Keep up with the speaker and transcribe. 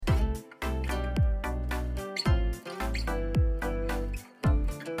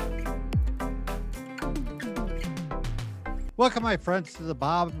Welcome, my friends, to the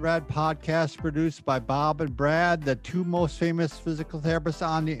Bob and Brad podcast produced by Bob and Brad, the two most famous physical therapists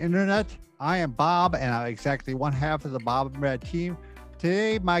on the internet. I am Bob, and I'm exactly one half of the Bob and Brad team.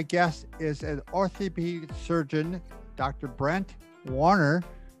 Today, my guest is an orthopedic surgeon, Dr. Brent Warner.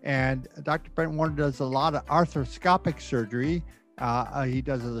 And Dr. Brent Warner does a lot of arthroscopic surgery. He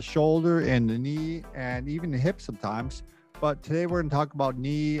does the shoulder and the knee and even the hip sometimes. But today we're going to talk about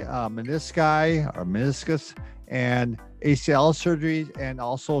knee menisci or meniscus and ACL surgeries and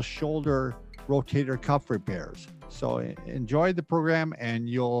also shoulder rotator cuff repairs. So enjoy the program and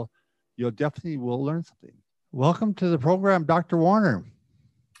you'll definitely will learn something. Welcome to the program, Dr. Warner.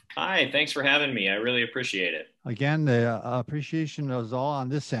 Hi, thanks for having me. I really appreciate it. Again, the appreciation is all on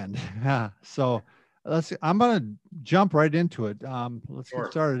this end. So I'm going to jump right into it. Let's Sure.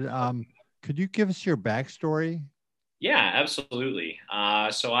 get started. Could you give us your backstory? Yeah, absolutely.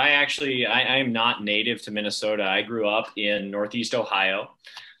 So I am not native to Minnesota. I grew up in Northeast Ohio.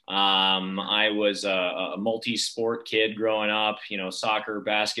 I was a multi-sport kid growing up, soccer,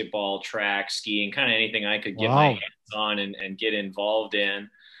 basketball, track, skiing, kind of anything I could get my hands on and get involved in.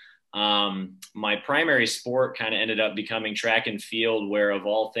 My primary sport kind of ended up becoming track and field, where of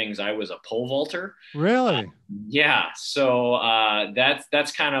all things, I was a pole vaulter. Really? Yeah. So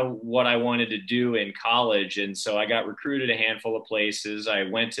that's kind of what I wanted to do in college. And so I got recruited a handful of places. I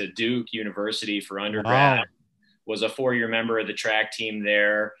went to Duke University for undergrad, was a 4-year member of the track team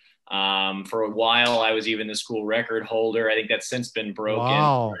there. For a while, I was even the school record holder. I think that's since been broken.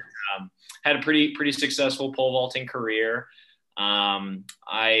 Wow. Had a pretty successful pole vaulting career.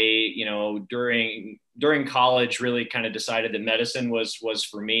 During college really kind of decided that medicine was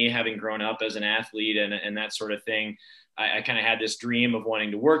for me, having grown up as an athlete and that sort of thing. I kind of had this dream of wanting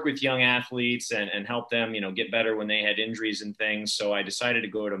to work with young athletes and help them, get better when they had injuries and things. So I decided to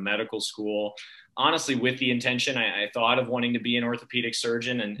go to medical school, honestly, with the intention. I thought of wanting to be an orthopedic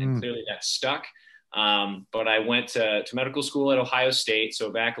surgeon and clearly that stuck. But I went to medical school at Ohio State.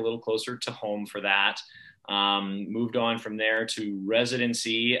 So back a little closer to home for that. Moved on from there to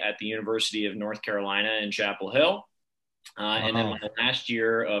residency at the University of North Carolina in Chapel Hill. And then my last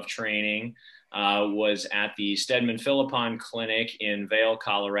year of training was at the Steadman Philippon Clinic in Vail,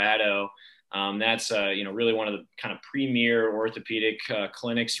 Colorado. That's really one of the kind of premier orthopedic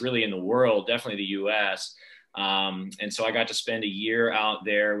clinics really in the world, definitely the US. And so I got to spend a year out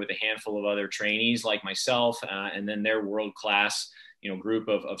there with a handful of other trainees like myself, and then their world-class group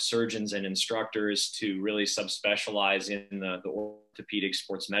of surgeons and instructors to really subspecialize in the orthopedic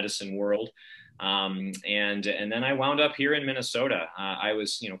sports medicine world. And then I wound up here in Minnesota. I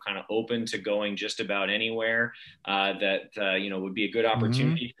was, kind of open to going just about anywhere that would be a good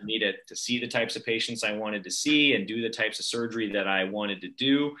opportunity for me to see the types of patients I wanted to see and do the types of surgery that I wanted to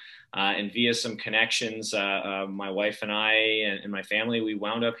do. And via some connections, my wife and I and my family, we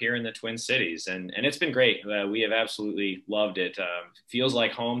wound up here in the Twin Cities, and it's been great. We have absolutely loved it. Feels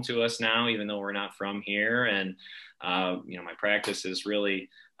like home to us now, even though we're not from here. And my practice has really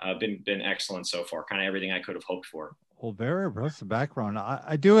been excellent so far. Kind of everything I could have hoped for. Well, very impressive background.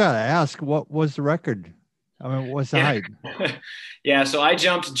 I do gotta ask, what was the record? I mean, what's the height? Yeah, so I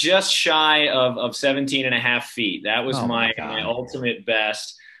jumped just shy of 17 and a half feet. That was my ultimate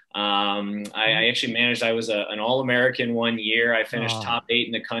best. I actually managed, I was an All-American one year. I finished top 8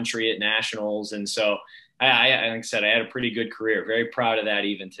 in the country at nationals. And so like I said, I had a pretty good career. Very proud of that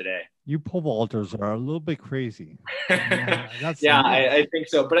even today. You pole vaulters are a little bit crazy. I think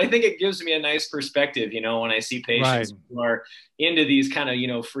so. But I think it gives me a nice perspective, when I see patients who are into these kind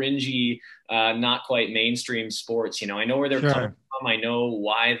of, fringy, not quite mainstream sports. I know where they're coming from. I know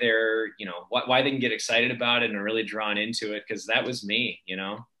why they're, why they can get excited about it and are really drawn into it, because that was me,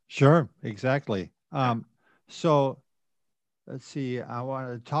 Sure, exactly. So let's see, I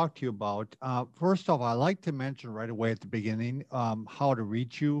want to talk to you about, first off, I like to mention right away at the beginning how to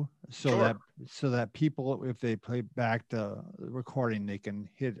reach you so that people, if they play back the recording, they can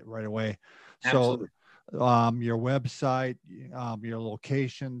hit it right away. Absolutely. So your website, your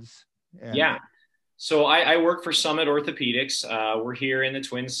locations. So I work for Summit Orthopedics. We're here in the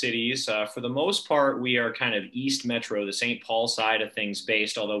Twin Cities. For the most part, we are kind of East Metro, the St. Paul side of things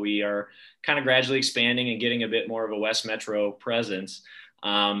based, although we are kind of gradually expanding and getting a bit more of a West Metro presence.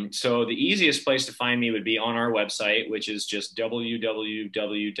 So the easiest place to find me would be on our website, which is just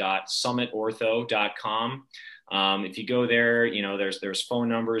www.summitortho.com. If you go there, there's phone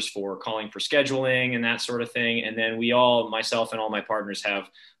numbers for calling for scheduling and that sort of thing. And then myself and all my partners have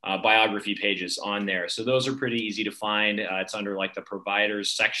biography pages on there. So those are pretty easy to find. It's under like the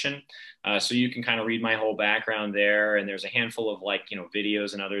providers section. So you can kind of read my whole background there. And there's a handful of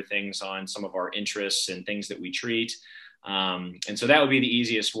videos and other things on some of our interests and things that we treat. And so that would be the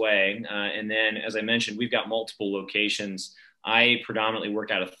easiest way. And then, as I mentioned, we've got multiple locations. I predominantly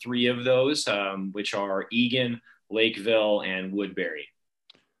work out of 3 of those, which are Eagan, Lakeville, and Woodbury.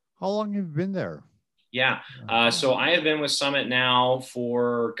 How long have you been there? Yeah. So I have been with Summit now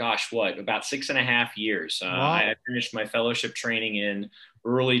for, gosh, about 6.5 years. Wow. I finished my fellowship training in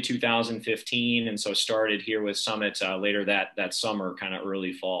early 2015. And so started here with Summit later that summer, kind of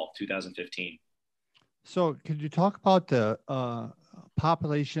early fall 2015. So could you talk about the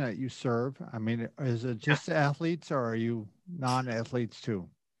population that you serve? I mean, is it just athletes or are you non-athletes too?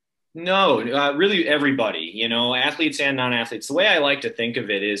 No, really everybody, athletes and non-athletes. The way I like to think of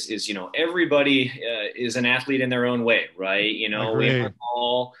it is, everybody is an athlete in their own way, right? We aren't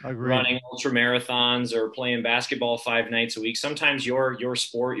all running ultra marathons or playing basketball 5 nights a week. Sometimes your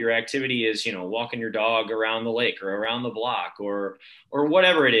sport, your activity is, walking your dog around the lake or around the block or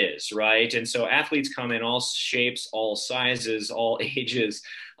whatever it is, right? And so athletes come in all shapes, all sizes, all ages,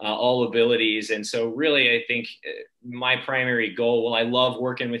 all abilities. And so really, I think my primary goal, well, I love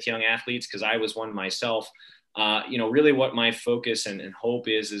working with young athletes because I was one myself. Really what my focus and hope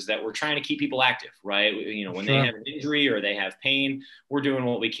is that we're trying to keep people active, right? When they have an injury or they have pain, we're doing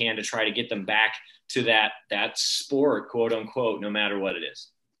what we can to try to get them back to that sport, quote unquote, no matter what it is.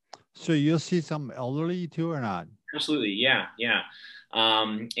 So you'll see some elderly too or not? Absolutely. Yeah.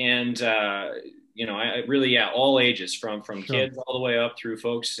 I really, all ages from kids all the way up through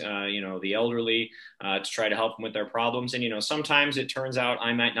folks, the elderly, to try to help them with their problems. And, sometimes it turns out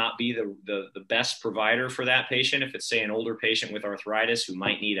I might not be the best provider for that patient. If it's, say, an older patient with arthritis who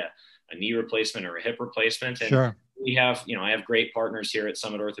might need a knee replacement or a hip replacement. And we have, I have great partners here at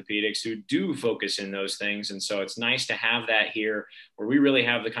Summit Orthopedics who do focus in those things. And so it's nice to have that here where we really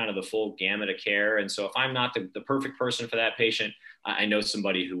have the full gamut of care. And so if I'm not the perfect person for that patient, I know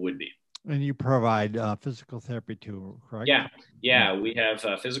somebody who would be. And you provide physical therapy too, correct? Yeah. We have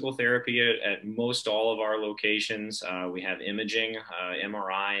physical therapy at most all of our locations. We have imaging,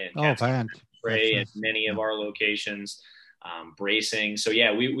 MRI, and X-ray at many of our locations. Bracing. So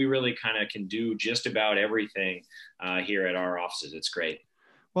yeah, we really kind of can do just about everything here at our offices. It's great.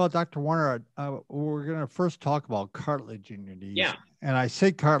 Well, Dr. Warner, we're going to first talk about cartilage in your knees. Yeah. And I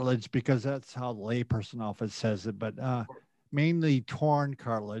say cartilage because that's how the layperson often says it, but mainly torn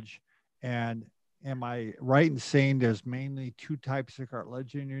cartilage. And am I right in saying there's mainly 2 types of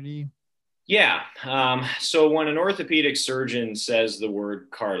cartilage in your knee? Yeah. So when an orthopedic surgeon says the word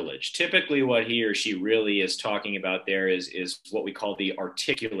cartilage, typically what he or she really is talking about there is what we call the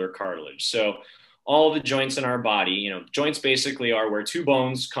articular cartilage. So all the joints in our body, joints basically are where 2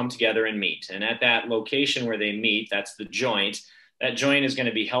 bones come together and meet. And at that location where they meet, that's the joint. That joint is going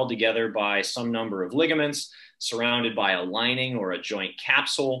to be held together by some number of ligaments, surrounded by a lining or a joint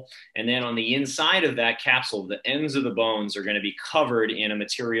capsule. And then on the inside of that capsule, the ends of the bones are going to be covered in a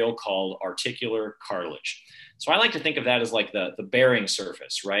material called articular cartilage. So I like to think of that as like the bearing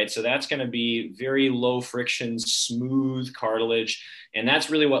surface, right? So that's going to be very low friction, smooth cartilage. And that's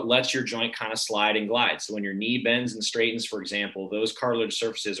really what lets your joint kind of slide and glide. So when your knee bends and straightens, for example, those cartilage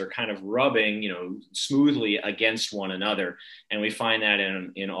surfaces are kind of rubbing, smoothly against one another. And we find that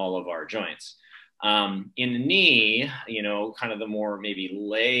in all of our joints. In the knee, kind of the more maybe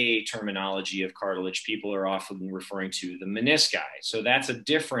lay terminology of cartilage, people are often referring to the menisci. So that's a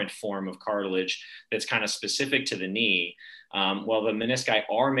different form of cartilage that's kind of specific to the knee. While the menisci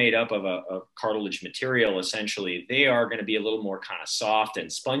are made up of a cartilage material, essentially, they are going to be a little more kind of soft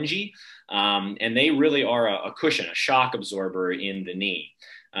and spongy. And they really are a cushion, a shock absorber in the knee.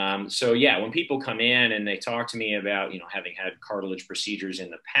 So yeah, when people come in and they talk to me about, having had cartilage procedures in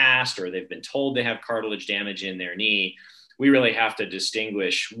the past, or they've been told they have cartilage damage in their knee, we really have to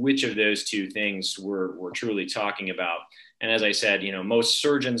distinguish which of those 2 things we're truly talking about. And as I said, most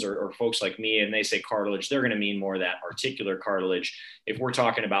surgeons or folks like me, and they say cartilage, they're going to mean more that articular cartilage. If we're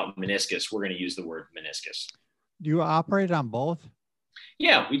talking about meniscus, we're going to use the word meniscus. Do you operate on both?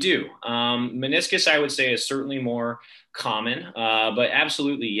 Yeah, we do. Meniscus, I would say, is certainly more common, but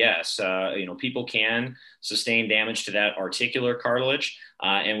absolutely, yes. People can sustain damage to that articular cartilage,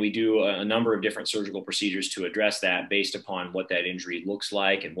 and we do a number of different surgical procedures to address that based upon what that injury looks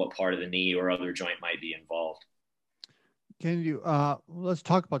like and what part of the knee or other joint might be involved. Can you, let's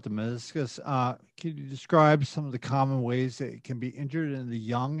talk about the meniscus. Can you describe some of the common ways that it can be injured in the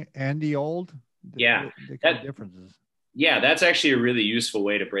young and the old? The differences. Yeah, that's actually a really useful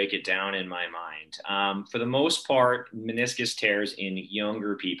way to break it down in my mind. For the most part, meniscus tears in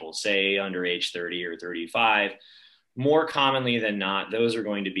younger people, say under age 30 or 35, more commonly than not, those are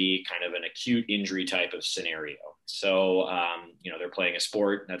going to be kind of an acute injury type of scenario. So, they're playing a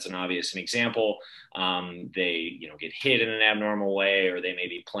sport. That's an obvious example. They, get hit in an abnormal way, or they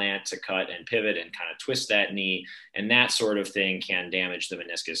maybe plant to cut and pivot and kind of twist that knee. And that sort of thing can damage the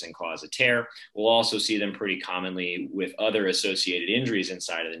meniscus and cause a tear. We'll also see them pretty commonly with other associated injuries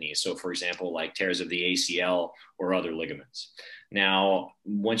inside of the knee. So, for example, like tears of the ACL or other ligaments. Now,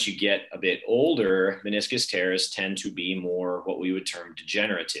 once you get a bit older, meniscus tears tend to be more what we would term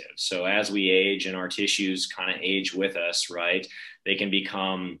degenerative. So as we age and our tissues kind of age with us, right, they can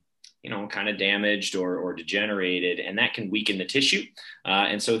become, kind of damaged or degenerated, and that can weaken the tissue.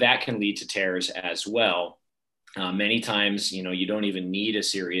 And so that can lead to tears as well. Many times, you don't even need a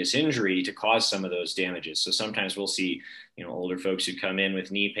serious injury to cause some of those damages. So sometimes we'll see, older folks who come in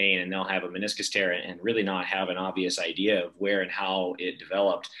with knee pain and they'll have a meniscus tear and really not have an obvious idea of where and how it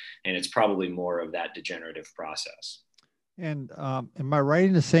developed. And it's probably more of that degenerative process. And am I right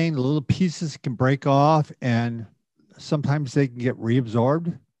in saying the little pieces can break off and sometimes they can get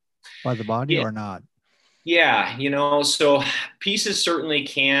reabsorbed by the body or not? Yeah, so pieces certainly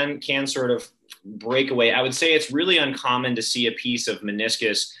can sort of break away. I would say it's really uncommon to see a piece of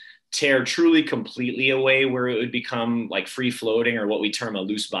meniscus tear truly completely away where it would become like free floating, or what we term a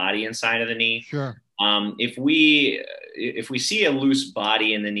loose body inside of the knee. Sure. If we see a loose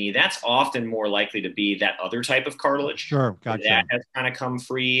body in the knee, that's often more likely to be that other type of cartilage. Sure, gotcha. That has kind of come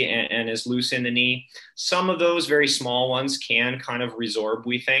free and is loose in the knee. Some of those very small ones can kind of resorb,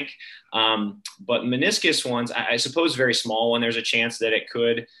 we think. But meniscus ones, I suppose very small one, there's a chance that it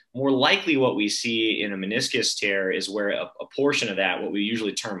could. More likely what we see in a meniscus tear is where a portion of that, what we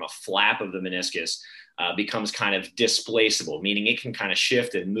usually term a flap of the meniscus, becomes kind of displaceable, meaning it can kind of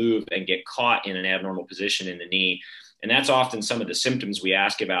shift and move and get caught in an abnormal position in the knee. And that's often some of the symptoms we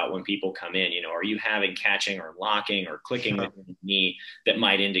ask about when people come in. Are you having catching or locking or clicking with the knee that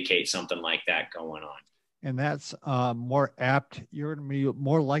might indicate something like that going on? And that's more apt. You're going to be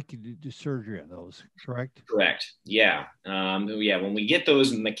more likely to do surgery on those, correct? Correct. Yeah. When we get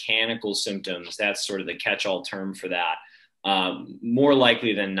those mechanical symptoms, that's sort of the catch-all term for that. More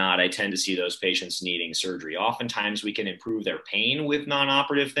likely than not, I tend to see those patients needing surgery. Oftentimes we can improve their pain with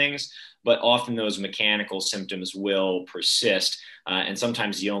non-operative things, but often those mechanical symptoms will persist. And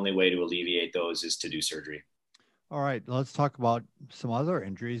sometimes the only way to alleviate those is to do surgery. All right, let's talk about some other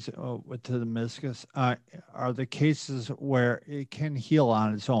injuries with the meniscus. Are there cases where it can heal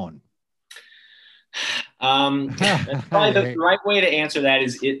on its own? Probably the right way to answer that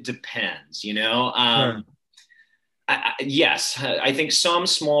is it depends, Sure. Yes, I think some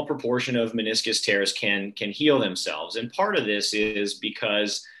small proportion of meniscus tears can heal themselves. And part of this is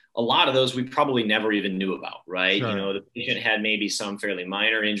because a lot of those we probably never even knew about, right? Sure. The patient had maybe some fairly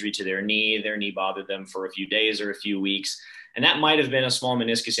minor injury to their knee bothered them for a few days or a few weeks. And that might have been a small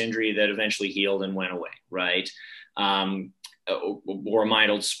meniscus injury that eventually healed and went away, right? Or a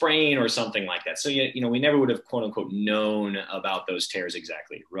mild sprain or something like that. So, we never would have, quote unquote, known about those tears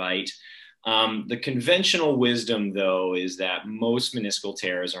exactly, right? The conventional wisdom, though, is that most meniscal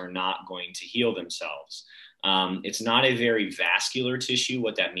tears are not going to heal themselves. It's not a very vascular tissue.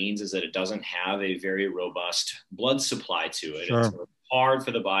 What that means is that it doesn't have a very robust blood supply to it. Sure. It's hard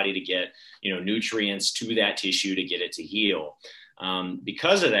for the body to get, nutrients to that tissue to get it to heal.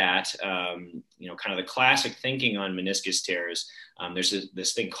 Because of that, kind of the classic thinking on meniscus tears, there's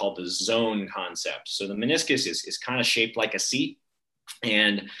this thing called the zone concept. So the meniscus is kind of shaped like a C.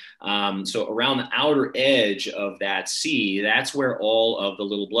 And so around the outer edge of that C, that's where all of the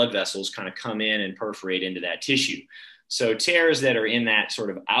little blood vessels kind of come in and perforate into that tissue. So tears that are in that sort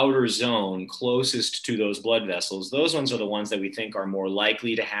of outer zone closest to those blood vessels, those ones are the ones that we think are more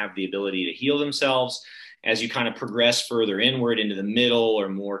likely to have the ability to heal themselves. As you kind of progress further inward into the middle or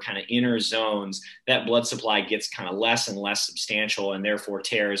more kind of inner zones, that blood supply gets kind of less and less substantial, and therefore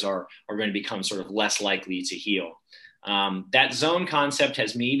tears are going to become sort of less likely to heal. That zone concept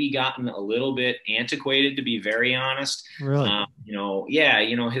has maybe gotten a little bit antiquated, to be very honest. Really?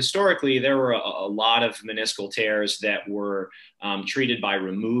 Historically, there were a lot of meniscal tears that were treated by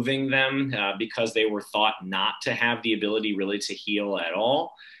removing them because they were thought not to have the ability really to heal at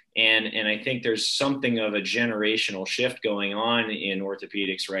all. And I think there's something of a generational shift going on in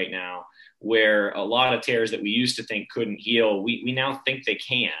orthopedics right now, where a lot of tears that we used to think couldn't heal, we now think they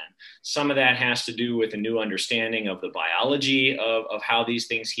can. Some of that has to do with a new understanding of the biology of how these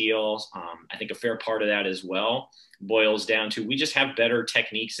things heal. I think a fair part of that as well boils down to we just have better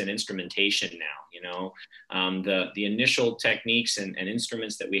techniques and instrumentation now. The initial techniques and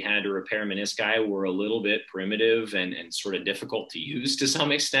instruments that we had to repair menisci were a little bit primitive and sort of difficult to use to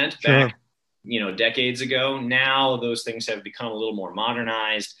some extent back, decades ago. Now those things have become a little more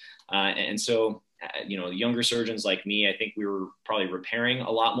modernized. And so younger surgeons like me, I think we were probably repairing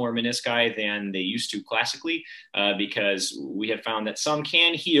a lot more menisci than they used to classically, because we have found that some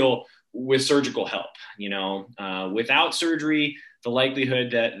can heal with surgical help. Without surgery, the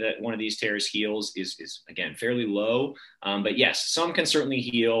likelihood that one of these tears heals is again fairly low. But yes, some can certainly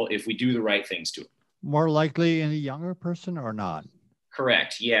heal if we do the right things to it. More likely in a younger person or not?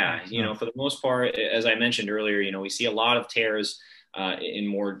 Correct. Yeah. For the most part, as I mentioned earlier, we see a lot of tears in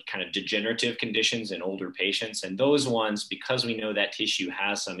more kind of degenerative conditions in older patients. And those ones, because we know that tissue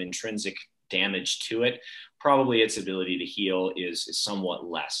has some intrinsic damage to it, probably its ability to heal is somewhat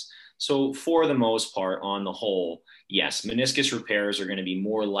less. So for the most part, on the whole, yes, meniscus repairs are going to be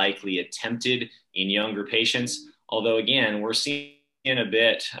more likely attempted in younger patients. Although, again, we're seeing a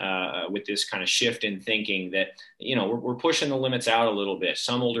bit with this kind of shift in thinking that, we're pushing the limits out a little bit.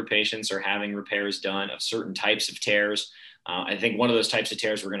 Some older patients are having repairs done of certain types of tears. I think one of those types of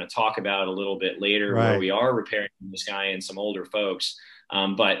tears we're going to talk about a little bit later, right, where we are repairing this guy in some older folks.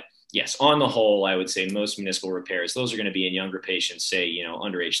 But yes, on the whole, I would say most meniscal repairs, those are going to be in younger patients, say,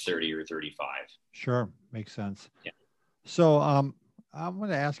 under age 30 or 35. Sure. Makes sense. Yeah. So I'm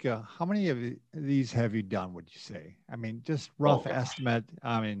going to ask you, how many of these have you done, would you say? I mean, just rough estimate.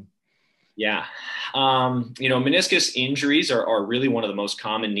 Yeah. Meniscus injuries are really one of the most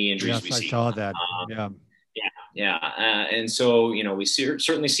common knee injuries we see. I saw that. Yeah. And so, we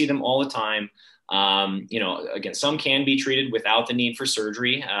certainly see them all the time. Again, some can be treated without the need for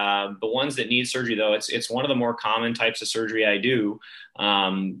surgery. The ones that need surgery, though, it's one of the more common types of surgery I do.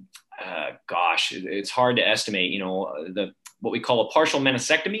 It's hard to estimate, what we call a partial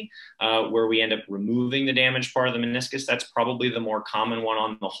meniscectomy, where we end up removing the damaged part of the meniscus. That's probably the more common one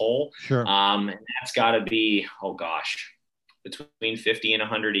on the whole. Sure. And that's got to be, between 50 and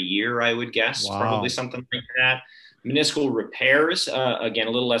 100 a year, I would guess. Wow. Probably something like that. Meniscal repairs, again, a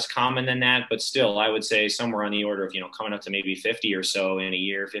little less common than that, but still, I would say somewhere on the order of, coming up to maybe 50 or so in a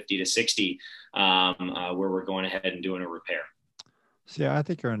year, 50 to 60, where we're going ahead and doing a repair. See, I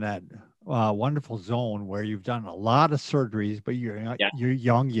think you're in that wonderful zone where you've done a lot of surgeries, but you're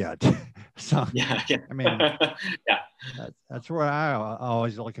young yet. So, yeah. I mean, that's where I'm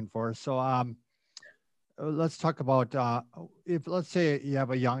always looking for. So, let's talk about if, let's say, you have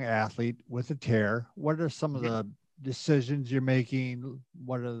a young athlete with a tear. What are some of the decisions you're making?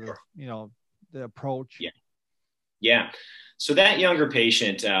 What are the, the approach? Yeah. So that younger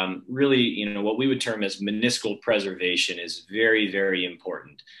patient, really, what we would term as meniscal preservation is very, very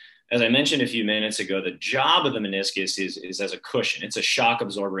important. As I mentioned a few minutes ago, the job of the meniscus is as a cushion. It's a shock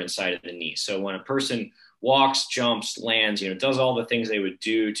absorber inside of the knee. So when a person walks, jumps, lands, does all the things they would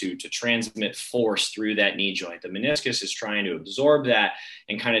do to transmit force through that knee joint, the meniscus is trying to absorb that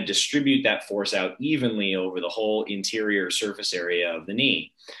and kind of distribute that force out evenly over the whole interior surface area of the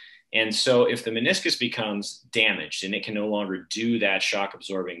knee. And so if the meniscus becomes damaged and it can no longer do that shock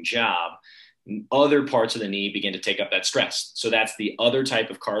absorbing job, other parts of the knee begin to take up that stress. So that's the other type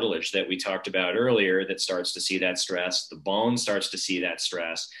of cartilage that we talked about earlier that starts to see that stress. The bone starts to see that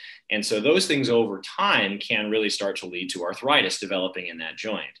stress. And so those things over time can really start to lead to arthritis developing in that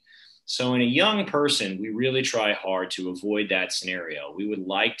joint. So in a young person, we really try hard to avoid that scenario. We would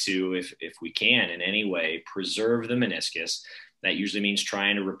like to, if we can in any way, preserve the meniscus. That usually means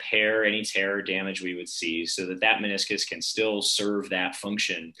trying to repair any tear or damage we would see so that meniscus can still serve that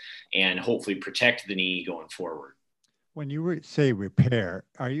function and hopefully protect the knee going forward. When you say repair,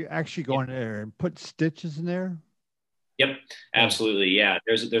 are you actually going there and put stitches in there? Yep, absolutely. Yeah,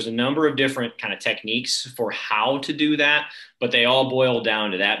 there's a number of different kind of techniques for how to do that, but they all boil down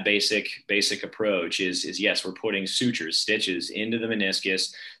to that basic approach is yes, we're putting sutures, stitches into the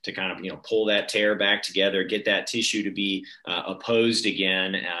meniscus to kind of, pull that tear back together, get that tissue to be opposed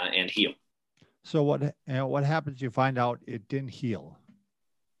again and heal. So what happens if you find out it didn't heal?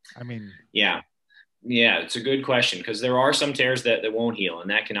 I mean, yeah, it's a good question because there are some tears that won't heal, and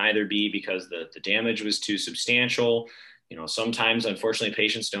that can either be because the damage was too substantial. Sometimes, unfortunately,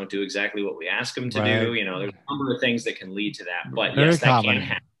 patients don't do exactly what we ask them to do. There's a number of things that can lead to that. But yes, that can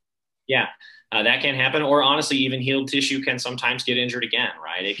happen. Yeah, that can happen. Or honestly, even healed tissue can sometimes get injured again,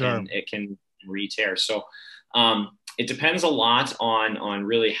 right? It can re-tear. So it depends a lot on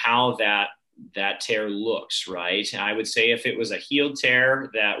really how that tear looks, right? I would say if it was a healed tear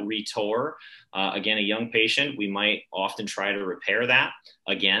that retore, again, a young patient, we might often try to repair that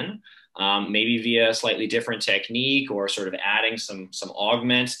again. Maybe via a slightly different technique or sort of adding some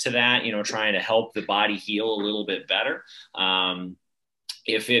augment to that, trying to help the body heal a little bit better.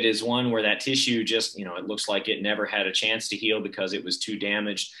 If it is one where that tissue just, it looks like it never had a chance to heal because it was too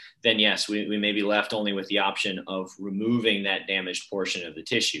damaged, then yes, we may be left only with the option of removing that damaged portion of the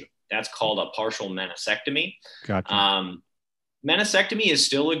tissue. That's called a partial meniscectomy. Gotcha. Meniscectomy is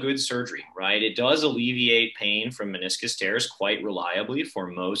still a good surgery, right? It does alleviate pain from meniscus tears quite reliably for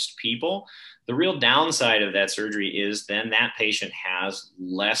most people. The real downside of that surgery is then that patient has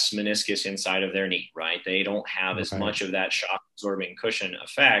less meniscus inside of their knee, right? They don't have as Right. much of that shock absorbing cushion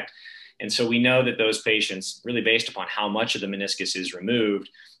effect. And so we know that those patients, really based upon how much of the meniscus is removed,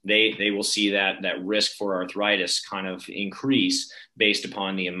 they will see that risk for arthritis kind of increase based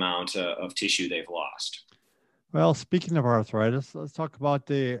upon the amount of tissue they've lost. Well, speaking of arthritis, let's talk about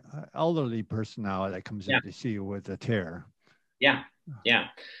the elderly person now that comes Yeah, in to see you with a tear. yeah, yeah.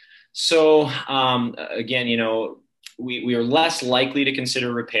 So again, we are less likely to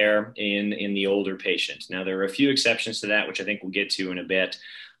consider repair in the older patient. Now, there are a few exceptions to that, which I think we'll get to in a bit.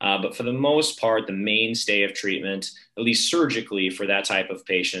 But for the most part, the mainstay of treatment, at least surgically for that type of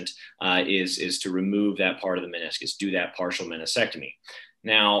patient, is to remove that part of the meniscus, do that partial meniscectomy.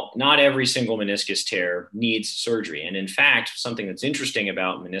 Now, not every single meniscus tear needs surgery. And in fact, something that's interesting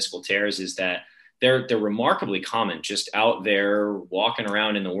about meniscal tears is that they're remarkably common just out there walking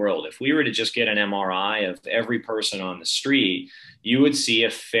around in the world. If we were to just get an MRI of every person on the street, you would see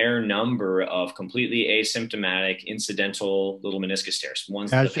a fair number of completely asymptomatic incidental little meniscus tears, ones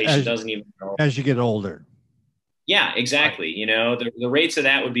that the As patient as doesn't even know. as you get older. Yeah, Right. exactly. The rates of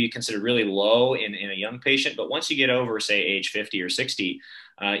that would be considered really low in a young patient. But once you get over, say, age 50 or 60,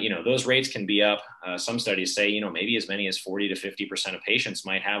 those rates can be up. Some studies say, maybe as many as 40 to 50% of patients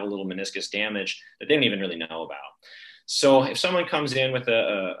might have a little meniscus damage that they don't even really know about. So if someone comes in with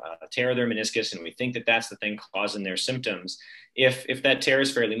a tear of their meniscus and we think that that's the thing causing their symptoms, if that tear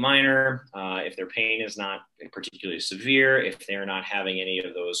is fairly minor, if their pain is not particularly severe, if they're not having any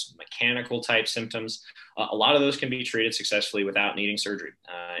of those mechanical type symptoms, a lot of those can be treated successfully without needing surgery.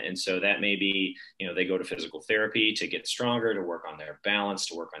 And so that may be, they go to physical therapy to get stronger, to work on their balance,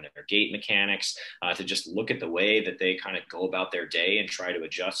 to work on their gait mechanics, to just look at the way that they kind of go about their day and try to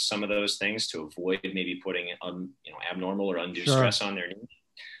adjust some of those things to avoid maybe putting abnormal or undue Sure. stress on their knee.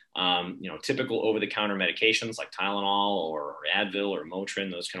 Typical over-the-counter medications like Tylenol or Advil or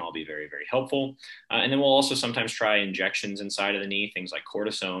Motrin, those can all be very, very helpful. And then we'll also sometimes try injections inside of the knee, things like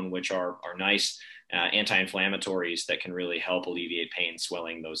cortisone, which are nice anti-inflammatories that can really help alleviate pain,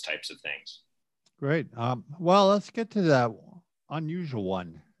 swelling, those types of things. Great. Well, let's get to that unusual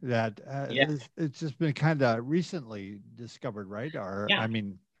one that Yeah, it's just been kind of recently discovered, right? Or yeah. I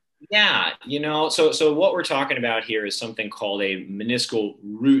mean, Yeah, so what we're talking about here is something called a meniscal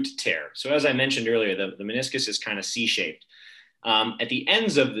root tear. So as I mentioned earlier, the meniscus is kind of C-shaped. At the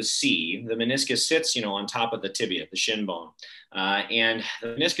ends of the C, the meniscus sits, on top of the tibia, the shin bone. And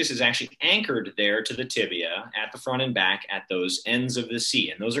the meniscus is actually anchored there to the tibia at the front and back at those ends of the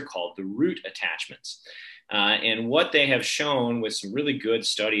C. And those are called the root attachments. And what they have shown with some really good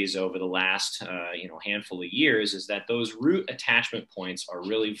studies over the last handful of years is that those root attachment points are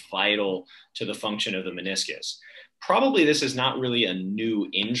really vital to the function of the meniscus. Probably this is not really a new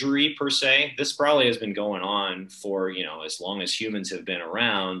injury per se. This probably has been going on for as long as humans have been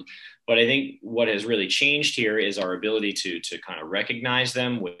around. But I think what has really changed here is our ability to kind of recognize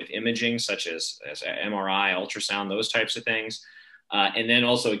them with imaging, such as MRI, ultrasound, those types of things. And then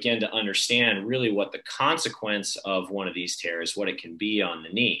also, again, to understand really what the consequence of one of these tears, what it can be on the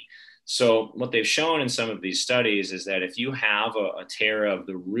knee. So what they've shown in some of these studies is that if you have a tear of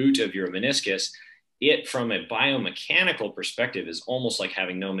the root of your meniscus, it from a biomechanical perspective is almost like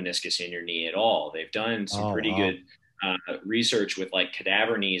having no meniscus in your knee at all. They've done some oh, pretty wow. good research with like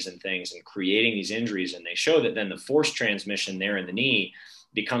cadaver knees and things and creating these injuries. And they show that then the force transmission there in the knee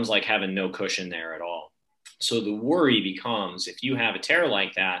becomes like having no cushion there at all. So the worry becomes if you have a tear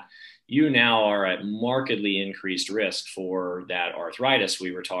like that, you now are at markedly increased risk for that arthritis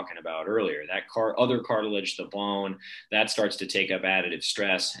we were talking about earlier. That other cartilage, the bone, that starts to take up additive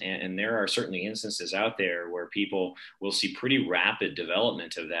stress. And there are certainly instances out there where people will see pretty rapid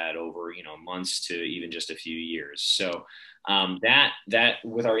development of that over months to even just a few years. So that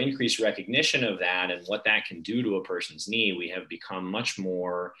with our increased recognition of that and what that can do to a person's knee, we have become much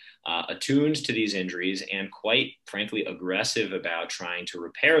more attuned to these injuries and quite frankly aggressive about trying to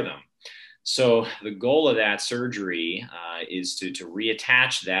repair them. So the goal of that surgery is to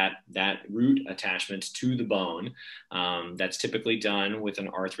reattach that root attachment to the bone. That's typically done with an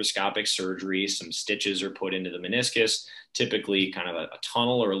arthroscopic surgery. Some stitches are put into the meniscus. Typically kind of a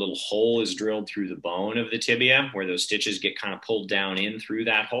tunnel or a little hole is drilled through the bone of the tibia where those stitches get kind of pulled down in through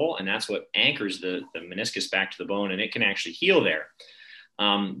that hole. And that's what anchors the meniscus back to the bone, and it can actually heal there.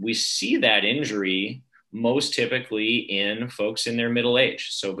 We see that injury most typically in folks in their middle age.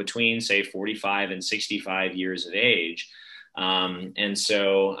 So between say 45 and 65 years of age. And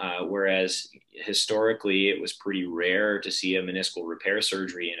so, whereas historically it was pretty rare to see a meniscal repair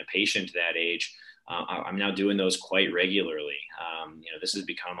surgery in a patient that age, I'm now doing those quite regularly. This has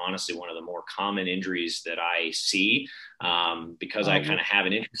become honestly one of the more common injuries that I see, because I kind of have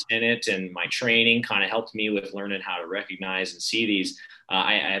an interest in it, and my training kind of helped me with learning how to recognize and see these.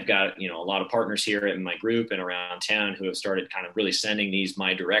 I've got, a lot of partners here in my group and around town who have started kind of really sending these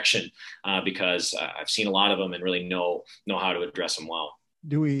my direction, because I've seen a lot of them and really know how to address them well.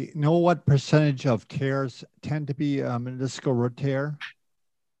 Do we know what percentage of tears tend to be meniscal root tear?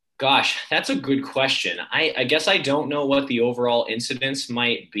 Gosh, that's a good question. I guess I don't know what the overall incidence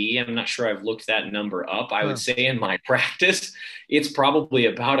might be. I'm not sure I've looked that number up. I would say in my practice, it's probably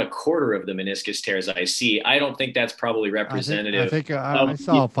about a quarter of the meniscus tears I see. I don't think that's probably representative. I think I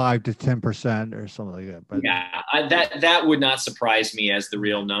saw 5 to 10% or something like that. But yeah, that would not surprise me as the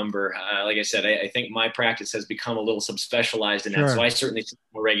real number. Like I said, I think my practice has become a little subspecialized in that. So I certainly see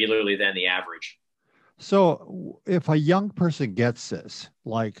more regularly than the average. So if a young person gets this,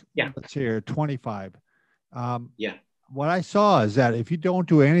 like, let's say you're 25, what I saw is that if you don't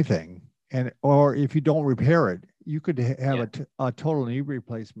do anything or if you don't repair it, you could have a total knee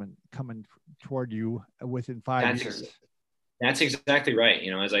replacement coming toward you within 5 years. That's exactly right.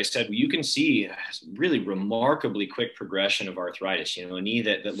 As I said, you can see really remarkably quick progression of arthritis, a knee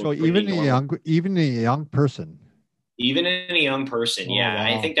that looks so even a young person. Even in a young person, wow.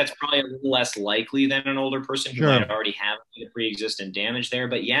 I think that's probably a little less likely than an older person who might already have pre-existing damage there.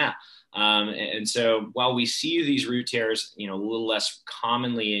 But and so while we see these root tears, a little less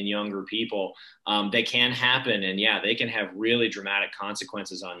commonly in younger people, they can happen, and they can have really dramatic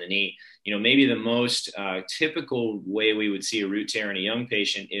consequences on the knee. Maybe the most typical way we would see a root tear in a young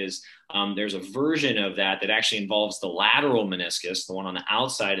patient is there's a version of that actually involves the lateral meniscus, the one on the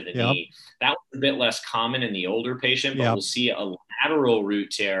outside of the knee. That was a bit less common in the older patient, but we'll see a lateral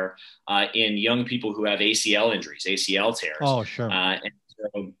root tear in young people who have ACL injuries, ACL tears. Oh, sure. And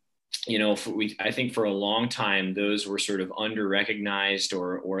so, I think for a long time, those were sort of under-recognized,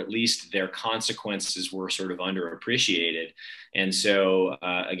 or at least their consequences were sort of underappreciated. And so,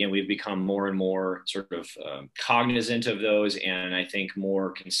 again, we've become more and more sort of cognizant of those, and I think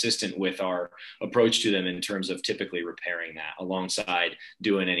more consistent with our approach to them in terms of typically repairing that alongside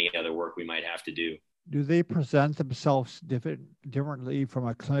doing any other work we might have to do. Do they present themselves differently from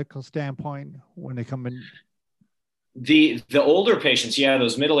a clinical standpoint when they come in? The older patients,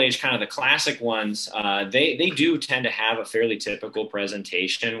 those middle-aged, kind of the classic ones, they do tend to have a fairly typical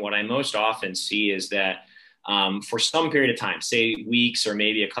presentation. What I most often see is that for some period of time, say weeks or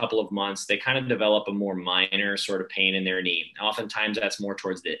maybe a couple of months, they kind of develop a more minor sort of pain in their knee. Oftentimes that's more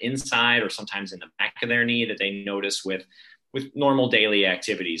towards the inside or sometimes in the back of their knee that they notice with normal daily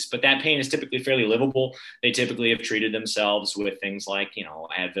activities. But that pain is typically fairly livable. They typically have treated themselves with things like,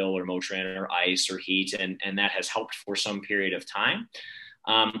 Advil or Motrin or ice or heat, and that has helped for some period of time.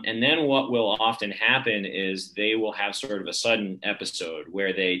 And then what will often happen is they will have sort of a sudden episode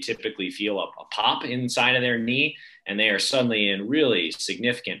where they typically feel a pop inside of their knee, and they are suddenly in really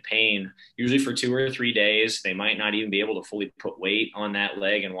significant pain, usually for 2 or 3 days. They might not even be able to fully put weight on that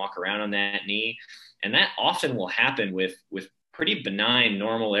leg and walk around on that knee. And that often will happen with pretty benign,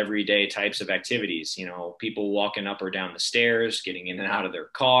 normal, everyday types of activities. People walking up or down the stairs, getting in and out of their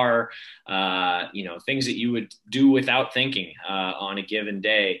car, things that you would do without thinking on a given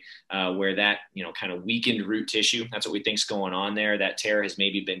day, where that, kind of weakened root tissue, that's what we think is going on there. That tear has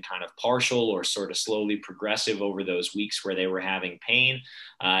maybe been kind of partial or sort of slowly progressive over those weeks where they were having pain.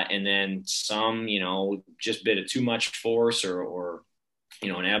 And then some, just bit of too much force or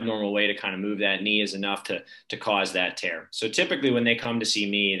an abnormal way to kind of move that knee is enough to cause that tear. So typically when they come to see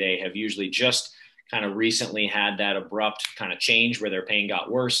me, they have usually just kind of recently had that abrupt kind of change where their pain got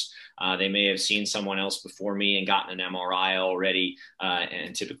worse. They may have seen someone else before me and gotten an MRI already.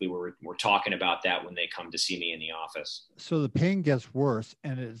 And typically we're talking about that when they come to see me in the office. So the pain gets worse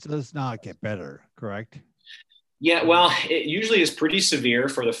and it does not get better, correct? Yeah, well, it usually is pretty severe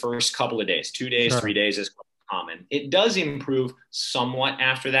for the first couple of days, 2 days, 3 days is common. It does improve somewhat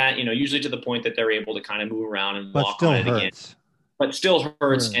after that, usually to the point that they're able to kind of move around and walk on it again. But still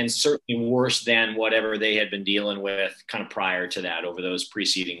hurts, and certainly worse than whatever they had been dealing with kind of prior to that over those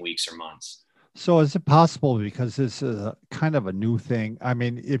preceding weeks or months. So is it possible, because this is a kind of a new thing? I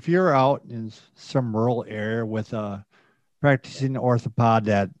mean, if you're out in some rural area with a practicing orthopod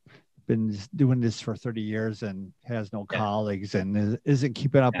that been doing this for 30 years and has no colleagues and isn't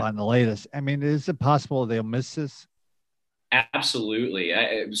keeping up on the latest, I mean, is it possible they'll miss this?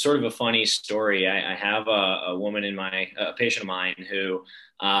 Absolutely. Sort of a funny story. I have a woman a patient of mine who,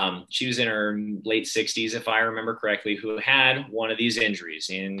 she was in her late 60s, if I remember correctly, who had one of these injuries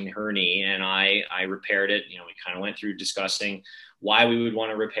in her knee. And I repaired it. We kind of went through discussing why we would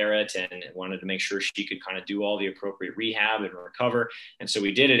want to repair it and wanted to make sure she could kind of do all the appropriate rehab and recover. And so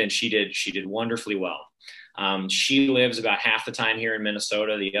we did it, and she did wonderfully well. She lives about half the time here in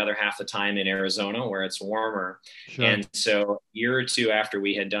Minnesota, the other half the time in Arizona, where it's warmer. Sure. And so a year or two after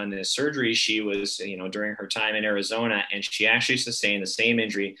we had done this surgery, she was, during her time in Arizona, and she actually sustained the same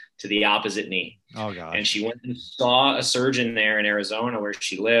injury to the opposite knee. Oh, gosh. And she went and saw a surgeon there in Arizona where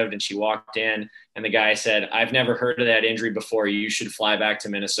she lived, and she walked in, and the guy said, "I've never heard of that injury before. You should fly back to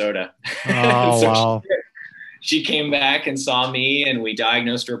Minnesota." Oh, So wow. she came back and saw me, and we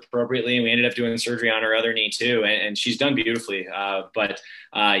diagnosed her appropriately, and we ended up doing surgery on her other knee too, and she's done beautifully.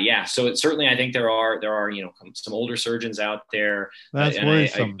 Yeah, so it certainly, I think there are some older surgeons out there. That's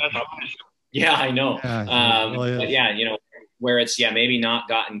worrisome. Yeah, I know. Yeah, it really But is. yeah, where it's maybe not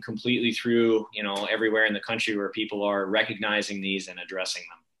gotten completely through everywhere in the country where people are recognizing these and addressing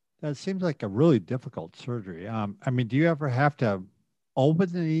them. That seems like a really difficult surgery. I mean, do you ever have to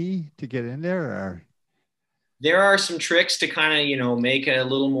open the knee to get in there, or? There are some tricks to kind of, make a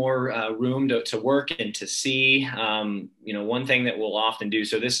little more room to work and to see. One thing that we'll often do,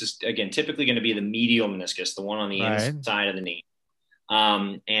 so this is, again, typically going to be the medial meniscus, the one on the Right. inside of the knee.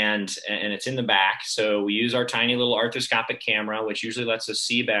 And it's in the back. So we use our tiny little arthroscopic camera, which usually lets us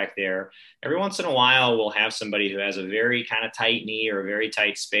see back there. Every once in a while, we'll have somebody who has a very kind of tight knee or a very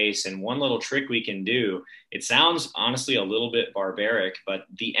tight space. And one little trick we can do, it sounds honestly a little bit barbaric, but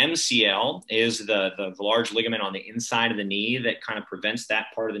the MCL is the large ligament on the inside of the knee that kind of prevents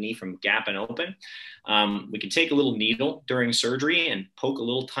that part of the knee from gapping open. We can take a little needle during surgery and poke a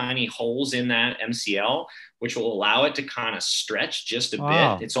little tiny holes in that MCL, which will allow it to kind of stretch just a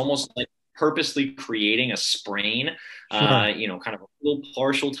bit. It's almost like purposely creating a sprain, Sure. Kind of a little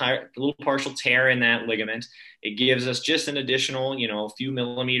partial tear in that ligament. It gives us just an additional, few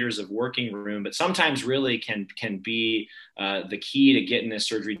millimeters of working room, but sometimes really can be the key to getting this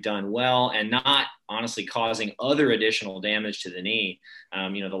surgery done well and not honestly causing other additional damage to the knee.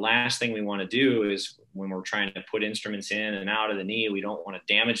 The last thing we want to do is when we're trying to put instruments in and out of the knee, we don't want to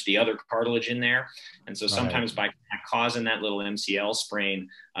damage the other cartilage in there. And so sometimes by causing that little MCL sprain,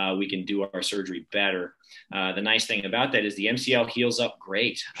 we can do our surgery better. The nice thing about that is the MCL heals up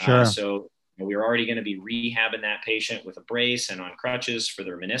great. Sure. So we're already going to be rehabbing that patient with a brace and on crutches for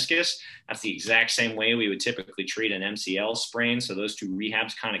their meniscus. That's the exact same way we would typically treat an MCL sprain. So those two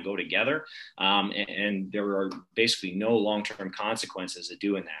rehabs kind of go together. And there are basically no long-term consequences of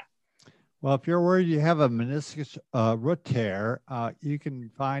doing that. Well, if you're worried you have a meniscus root tear, you can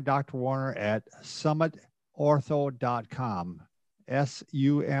find Dr. Warner at summitortho.com.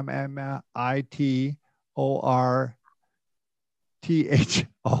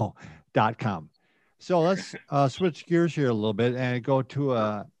 SUMMITORTHO.com. So let's switch gears here a little bit and go to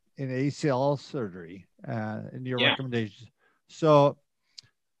an ACL surgery in your recommendations. So,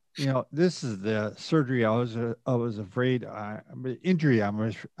 this is the surgery I was afraid, injury I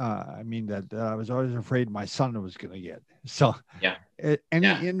was always afraid my son was going to get. So,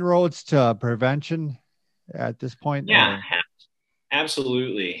 any inroads to prevention at this point? Yeah.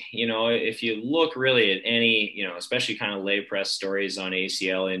 Absolutely. If you look really at any, especially kind of lay press stories on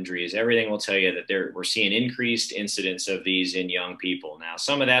ACL injuries, everything will tell you that we're seeing increased incidence of these in young people. Now,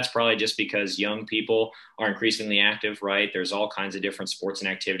 some of that's probably just because young people are increasingly active, right? There's all kinds of different sports and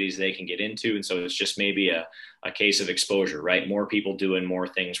activities they can get into. And so it's just maybe a case of exposure, right? More people doing more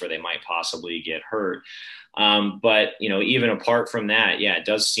things where they might possibly get hurt. But, even apart from that, it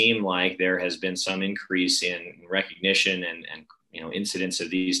does seem like there has been some increase in recognition and incidence of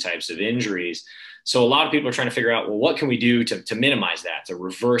these types of injuries. So a lot of people are trying to figure out, well, what can we do to minimize that, to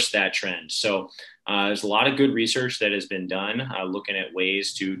reverse that trend? So there's a lot of good research that has been done looking at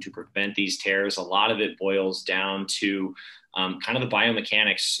ways to prevent these tears. A lot of it boils down to kind of the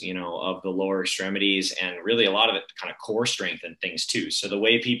biomechanics, of the lower extremities, and really a lot of it kind of core strength and things too. So the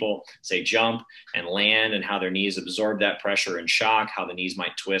way people say jump and land and how their knees absorb that pressure and shock, how the knees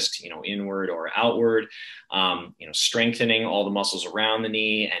might twist, inward or outward, strengthening all the muscles around the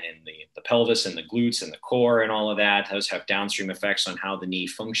knee and in the pelvis and the glutes and the core and all of that. Those have downstream effects on how the knee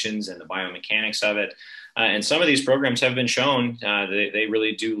functions and the biomechanics of it. And some of these programs have been shown, they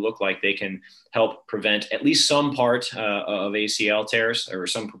really do look like they can help prevent at least some part of ACL tears or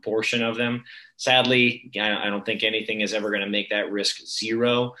some proportion of them. Sadly, I don't think anything is ever going to make that risk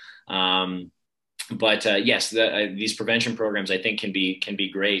zero. But yes, these prevention programs I think can be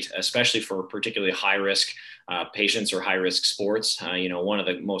great, especially for particularly high risk patients or high risk sports. One of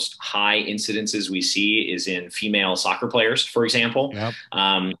the most high incidences we see is in female soccer players, for example. Yep.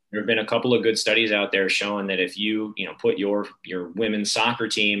 There have been a couple of good studies out there showing that if put your women's soccer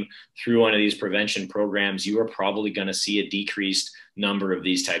team through one of these prevention programs, you are probably going to see a decreased number of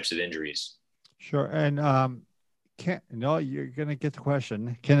these types of injuries. Sure. And you're going to get the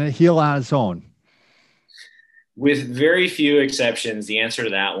question. Can it heal on its own? With very few exceptions, the answer to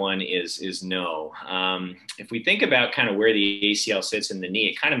that one is no. If we think about kind of where the ACL sits in the knee,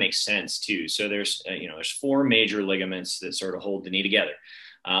 it kind of makes sense too. So there's four major ligaments that sort of hold the knee together.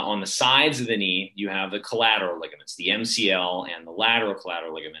 On the sides of the knee, you have the collateral ligaments, the MCL, and the lateral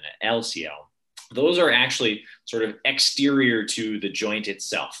collateral ligament, LCL. Those are actually sort of exterior to the joint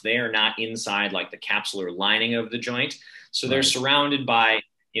itself. They are not inside like the capsular lining of the joint. So they're surrounded by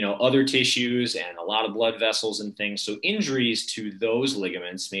other tissues and a lot of blood vessels and things. So injuries to those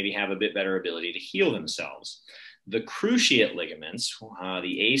ligaments maybe have a bit better ability to heal themselves. The cruciate ligaments,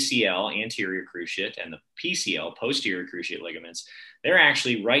 the ACL, anterior cruciate, and the PCL, posterior cruciate ligaments, they're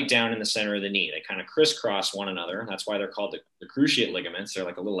actually right down in the center of the knee. They kind of crisscross one another. That's why they're called the cruciate ligaments. They're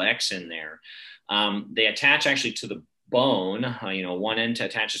like a little X in there. They attach actually to the bone. One end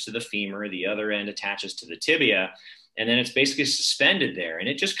attaches to the femur, the other end attaches to the tibia. And then it's basically suspended there, and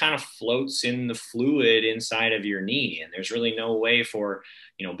it just kind of floats in the fluid inside of your knee. And there's really no way for,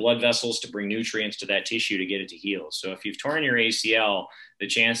 blood vessels to bring nutrients to that tissue to get it to heal. So if you've torn your ACL, the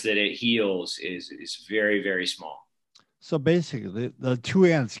chance that it heals is very, very small. So basically the two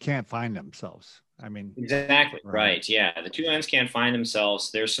ends can't find themselves. I mean, exactly. Right. Yeah. The two ends can't find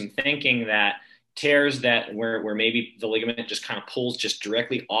themselves. There's some thinking that tears that where maybe the ligament just kind of pulls just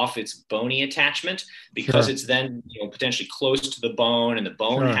directly off its bony attachment because it's then potentially close to the bone, and the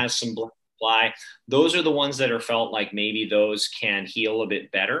bone has some blood supply. Those are the ones that are felt like maybe those can heal a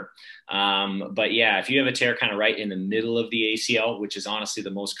bit better. But yeah, if you have a tear kind of right in the middle of the ACL, which is honestly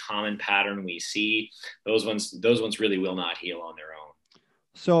the most common pattern we see, those ones really will not heal on their own.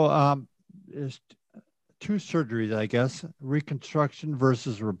 So there's two surgeries, I guess: reconstruction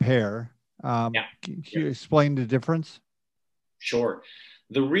versus repair. Can you explain the difference? Sure.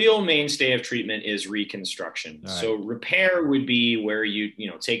 The real mainstay of treatment is reconstruction. Right. So repair would be where you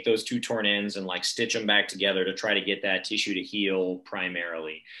take those two torn ends and like stitch them back together to try to get that tissue to heal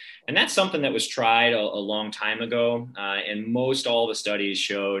primarily. And that's something that was tried a long time ago. And most all the studies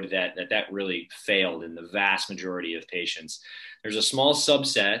showed that really failed in the vast majority of patients. There's a small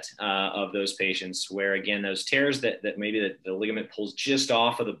subset of those patients where, again, those tears that maybe the ligament pulls just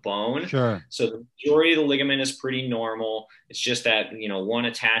off of the bone. Sure. So the majority of the ligament is pretty normal. It's just that, one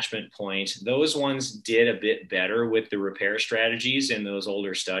attachment point. Those ones did a bit better with the repair strategies in those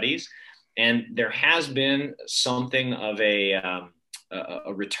older studies. And there has been something of a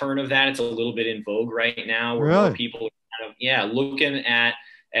return of that. It's a little bit in vogue right now where more people are kind of, looking at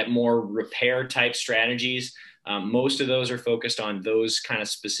more repair type strategies. Most of those are focused on those kind of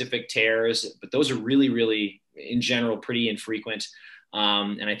specific tears, but those are really, really, in general, pretty infrequent.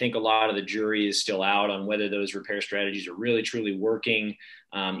 And I think a lot of the jury is still out on whether those repair strategies are really, truly working.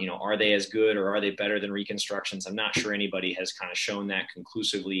 Are they as good or are they better than reconstructions? I'm not sure anybody has kind of shown that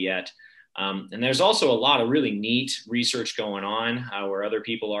conclusively yet. And there's also a lot of really neat research going on where other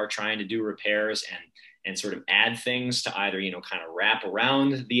people are trying to do repairs and sort of add things to either, kind of wrap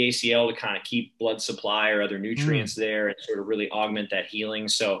around the ACL to kind of keep blood supply or other nutrients there and sort of really augment that healing.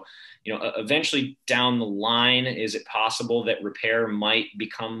 So, eventually down the line, is it possible that repair might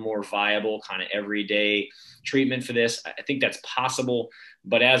become more viable kind of everyday treatment for this? I think that's possible.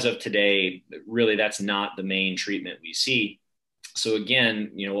 But as of today, really, that's not the main treatment we see. So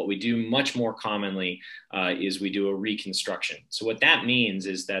again, what we do much more commonly is we do a reconstruction. So what that means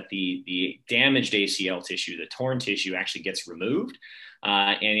is that the damaged ACL tissue, the torn tissue, actually gets removed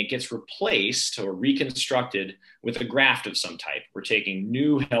and it gets replaced or reconstructed with a graft of some type. We're taking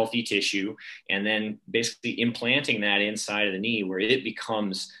new healthy tissue and then basically implanting that inside of the knee where it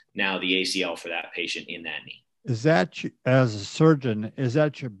becomes now the ACL for that patient in that knee. Is that, as a surgeon, is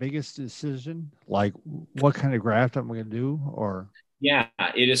that your biggest decision? Like what kind of graft I'm going to do, or? Yeah,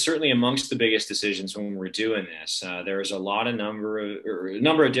 it is certainly amongst the biggest decisions when we're doing this. There's a number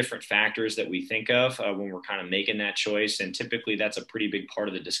of different factors that we think of when we're kind of making that choice. And typically that's a pretty big part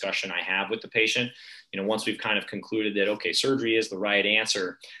of the discussion I have with the patient. Once we've kind of concluded that, okay, surgery is the right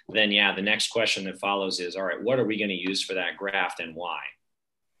answer, then the next question that follows is, all right, what are we going to use for that graft and why?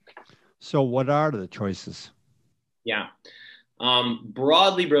 So what are the choices? Yeah.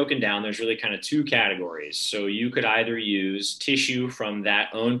 Broadly broken down, there's really kind of two categories. So you could either use tissue from that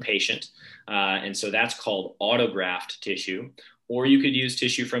own patient, and so that's called autograft tissue, or you could use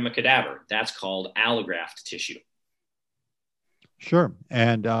tissue from a cadaver. That's called allograft tissue. Sure.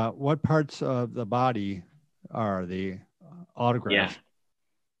 And what parts of the body are the Yeah. autographs?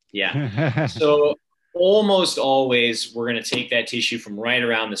 Yeah. So almost always we're going to take that tissue from right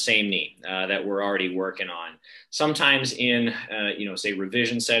around the same knee that we're already working on. Sometimes in, say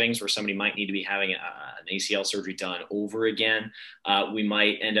revision settings where somebody might need to be having an ACL surgery done over again, we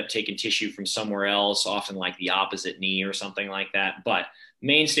might end up taking tissue from somewhere else, often like the opposite knee or something like that. But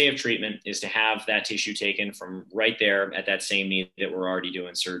mainstay of treatment is to have that tissue taken from right there at that same knee that we're already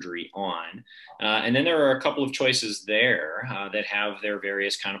doing surgery on. And then there are a couple of choices there that have their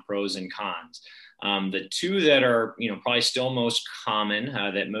various kind of pros and cons. The two that are, probably still most common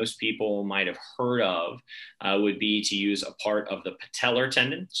that most people might have heard of would be to use a part of the patellar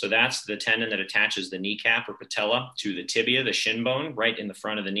tendon. So that's the tendon that attaches the kneecap or patella to the tibia, the shin bone, right in the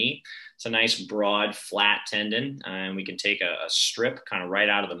front of the knee. It's a nice broad flat tendon, and we can take a strip kind of right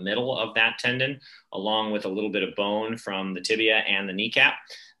out of the middle of that tendon, along with a little bit of bone from the tibia and the kneecap.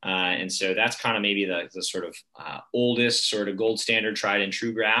 And so that's kind of maybe the sort of oldest sort of gold standard tried and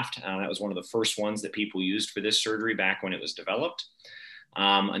true graft. That was one of the first ones that people used for this surgery back when it was developed.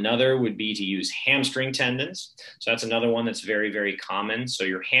 Another would be to use hamstring tendons. So that's another one that's very, very common. So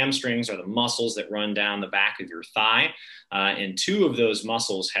your hamstrings are the muscles that run down the back of your thigh. And two of those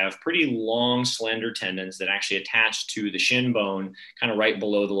muscles have pretty long, slender tendons that actually attach to the shin bone, kind of right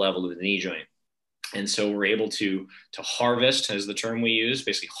below the level of the knee joint. And so we're able to harvest, as the term we use,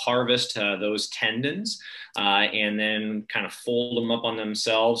 basically harvest those tendons and then kind of fold them up on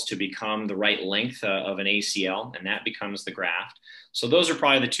themselves to become the right length of an ACL, and that becomes the graft. So those are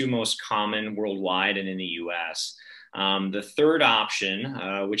probably the two most common worldwide and in the US. The third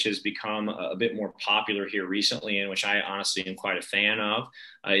option, which has become a bit more popular here recently, and which I honestly am quite a fan of,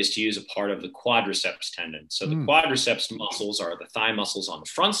 is to use a part of the quadriceps tendon. So the quadriceps muscles are the thigh muscles on the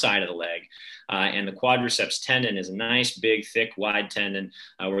front side of the leg, and the quadriceps tendon is a nice, big, thick, wide tendon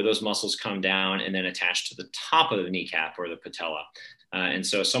where those muscles come down and then attach to the top of the kneecap or the patella. And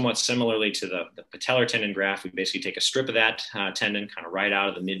so somewhat similarly to the patellar tendon graft, we basically take a strip of that tendon kind of right out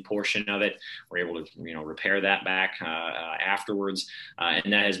of the mid portion of it. We're able to, repair that back afterwards.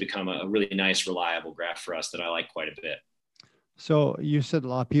 And that has become a really nice, reliable graft for us that I like quite a bit. So you said a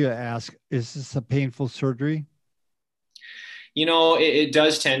lot of people ask, is this a painful surgery? It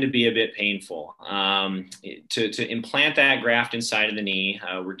does tend to be a bit painful. To implant that graft inside of the knee,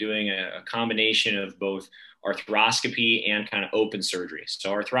 we're doing a combination of both arthroscopy and kind of open surgery. So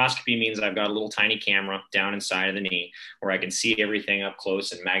arthroscopy means I've got a little tiny camera down inside of the knee where I can see everything up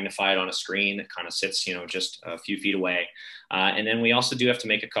close and magnify it on a screen that kind of sits, just a few feet away. And then we also do have to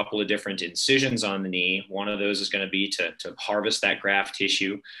make a couple of different incisions on the knee. One of those is going to be to harvest that graft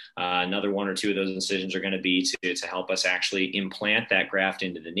tissue. Another one or two of those incisions are going to be to help us actually implant that graft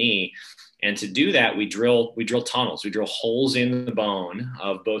into the knee. And to do that, we drill tunnels. We drill holes in the bone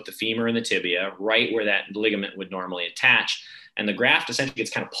of both the femur and the tibia, right where that ligament would normally attach. And the graft essentially gets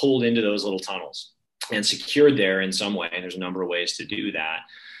kind of pulled into those little tunnels and secured there in some way. There's a number of ways to do that.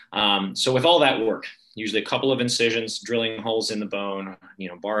 So with all that work, usually a couple of incisions, drilling holes in the bone,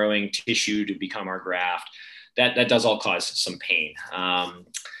 borrowing tissue to become our graft, that does all cause some pain.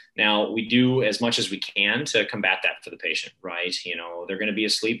 Now, we do as much as we can to combat that for the patient, right? They're going to be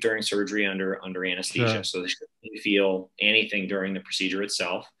asleep during surgery under anesthesia, sure. So they shouldn't feel anything during the procedure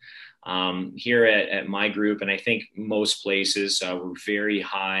itself. Here at my group, and I think most places, we're very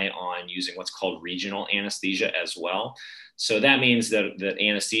high on using what's called regional anesthesia as well. So that means that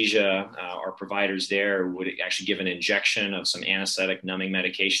anesthesia, our providers there would actually give an injection of some anesthetic numbing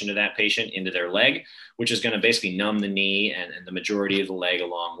medication to that patient into their leg, which is going to basically numb the knee and the majority of the leg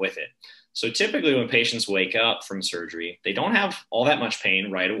along with it. So typically when patients wake up from surgery, they don't have all that much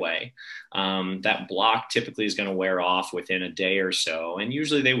pain right away. That block typically is going to wear off within a day or so, and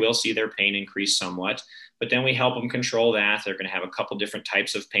usually they will see their pain increase somewhat. But then we help them control that. They're going to have a couple different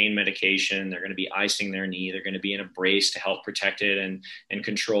types of pain medication. They're going to be icing their knee. They're going to be in a brace to help protect it and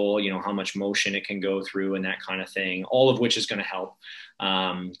control, how much motion it can go through and that kind of thing, all of which is going to help.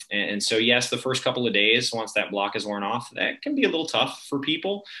 And so, yes, the first couple of days, once that block is worn off, that can be a little tough for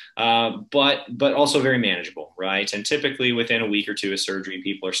people, but also very manageable, right? And typically within a week or two of surgery,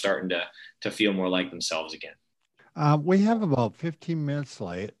 people are starting to feel more like themselves again. We have about 15 minutes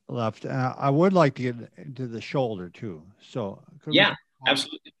left. I would like to get into the shoulder too. So yeah,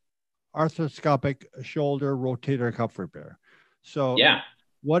 absolutely. Arthroscopic shoulder rotator cuff repair. So yeah,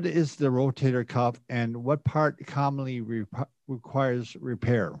 what is the rotator cuff and what part commonly requires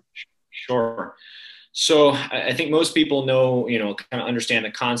repair? Sure. So I think most people know, kind of understand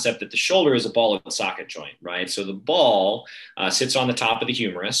the concept that the shoulder is a ball and socket joint, right? So the ball sits on the top of the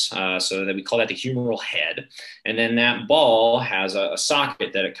humerus, so that we call that the humeral head. And then that ball has a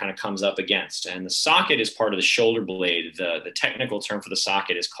socket that it kind of comes up against. And the socket is part of the shoulder blade. The technical term for the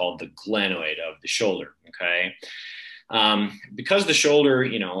socket is called the glenoid of the shoulder, okay? Because the shoulder,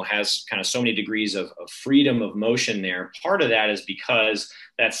 has kind of so many degrees of freedom of motion there, part of that is because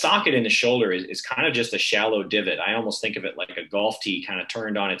that socket in the shoulder is kind of just a shallow divot. I almost think of it like a golf tee kind of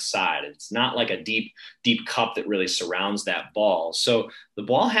turned on its side. It's not like a deep cup that really surrounds that ball. So the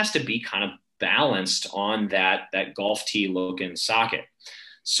ball has to be kind of balanced on that golf tee looking socket.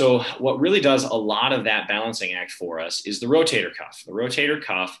 So what really does a lot of that balancing act for us is the rotator cuff. The rotator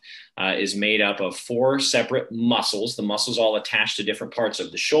cuff is made up of 4 separate muscles. The muscles all attached to different parts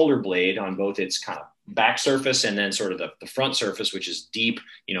of the shoulder blade on both its kind of back surface and then sort of the front surface, which is deep,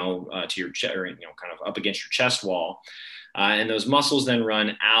 to your chest, or, kind of up against your chest wall. And those muscles then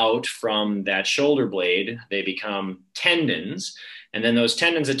run out from that shoulder blade. They become tendons, and then those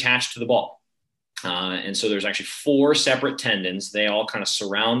tendons attach to the ball. And so there's actually 4 separate tendons. They all kind of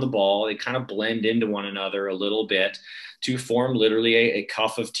surround the ball. They kind of blend into one another a little bit to form literally a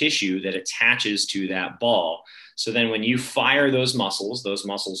cuff of tissue that attaches to that ball. So then when you fire those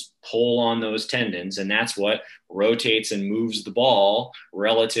muscles pull on those tendons, and that's what rotates and moves the ball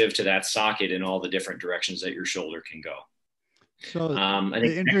relative to that socket in all the different directions that your shoulder can go. So I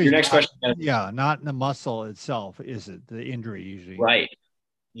think your next question. Not in the muscle itself, is it? The injury usually. Right.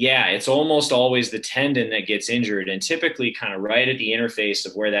 Yeah, it's almost always the tendon that gets injured, and typically kind of right at the interface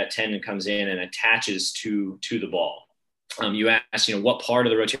of where that tendon comes in and attaches to the ball. You asked, what part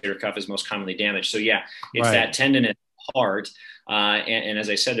of the rotator cuff is most commonly damaged? So yeah, it's right. That tendon at the heart. And as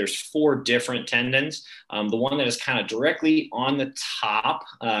I said, there's 4 different tendons. The one that is kind of directly on the top,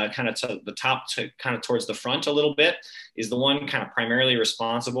 kind of to the top to kind of towards the front a little bit, is the one kind of primarily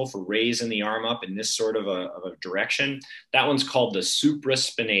responsible for raising the arm up in this sort of a direction. That one's called the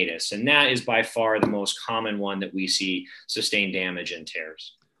supraspinatus, and that is by far the most common one that we see sustain damage and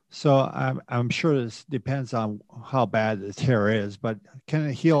tears. So I'm sure this depends on how bad the tear is, but can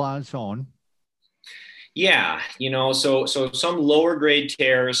it heal on its own? Yeah, so some lower grade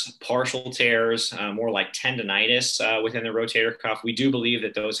tears, partial tears, more like tendonitis within the rotator cuff, we do believe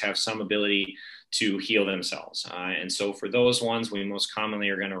that those have some ability to heal themselves. And so for those ones, we most commonly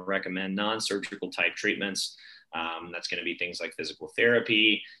are going to recommend non-surgical type treatments. That's going to be things like physical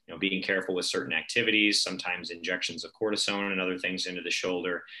therapy, being careful with certain activities, sometimes injections of cortisone and other things into the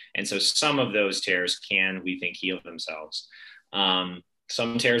shoulder. And so some of those tears can, we think, heal themselves.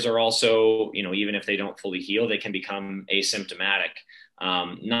 Some tears are also, even if they don't fully heal, they can become asymptomatic.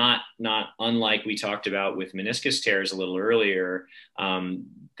 Not unlike we talked about with meniscus tears a little earlier.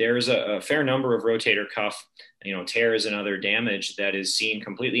 There's a fair number of rotator cuff, tears and other damage that is seen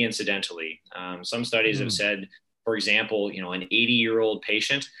completely incidentally. Some studies have said, for example, an 80-year-old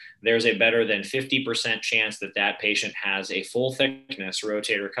patient, there's a better than 50% chance that patient has a full thickness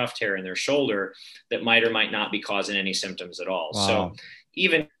rotator cuff tear in their shoulder that might or might not be causing any symptoms at all. Wow. So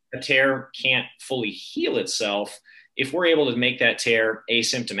even if a tear can't fully heal itself, if we're able to make that tear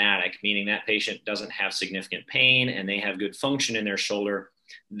asymptomatic, meaning that patient doesn't have significant pain and they have good function in their shoulder,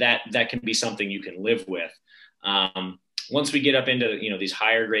 that can be something you can live with. Once we get up into, these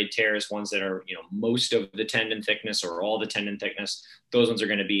higher grade tears, ones that are, most of the tendon thickness or all the tendon thickness, those ones are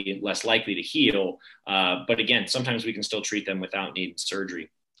going to be less likely to heal. But again, sometimes we can still treat them without needing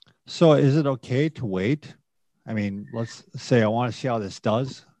surgery. So is it okay to wait? I mean, let's say I want to see how this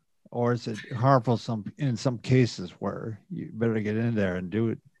does, or is it harmful in some cases where you better get in there and do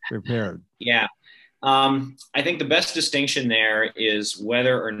it repaired? Yeah. I think the best distinction there is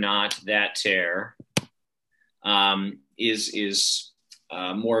whether or not that tear is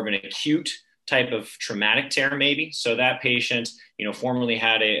more of an acute type of traumatic tear, maybe. So that patient, formerly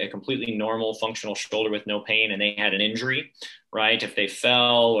had a completely normal functional shoulder with no pain, and they had an injury, right? If they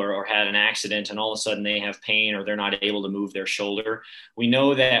fell or had an accident and all of a sudden they have pain or they're not able to move their shoulder, we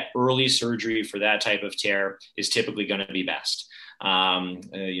know that early surgery for that type of tear is typically going to be best.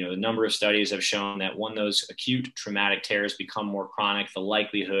 A number of studies have shown that when those acute traumatic tears become more chronic, the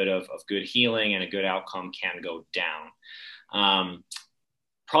likelihood of good healing and a good outcome can go down.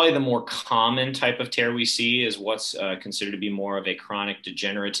 Probably the more common type of tear we see is what's considered to be more of a chronic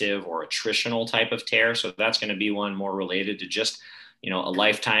degenerative or attritional type of tear. So that's going to be one more related to just, a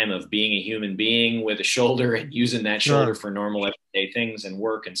lifetime of being a human being with a shoulder and using that shoulder for normal everyday things and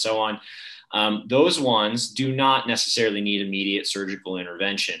work and so on. Those ones do not necessarily need immediate surgical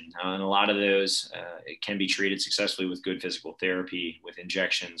intervention. And a lot of those it can be treated successfully with good physical therapy, with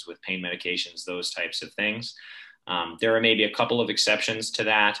injections, with pain medications, those types of things. There are maybe a couple of exceptions to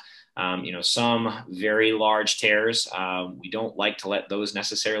that. Some very large tears, we don't like to let those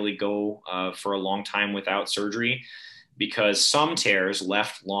necessarily go for a long time without surgery, because some tears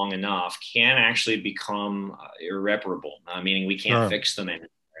left long enough can actually become irreparable, meaning we can't fix them anymore.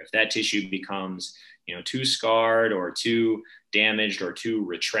 If that tissue becomes, too scarred or too damaged or too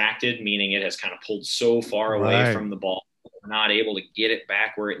retracted, meaning it has kind of pulled so far away from the ball, we're not able to get it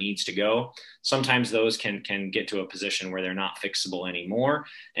back where it needs to go. Sometimes those can get to a position where they're not fixable anymore.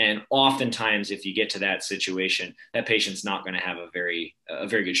 And oftentimes, if you get to that situation, that patient's not going to have a very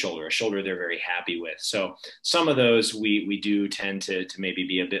good shoulder, a shoulder they're very happy with. So some of those we do tend to maybe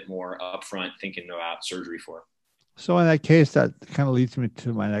be a bit more upfront thinking about surgery for. So in that case, that kind of leads me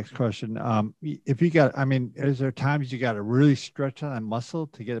to my next question. If you got, is there times you got to really stretch on that muscle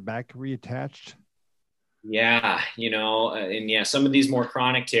to get it back reattached? Yeah, some of these more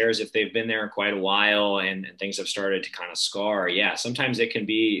chronic tears, if they've been there quite a while and things have started to kind of scar, sometimes it can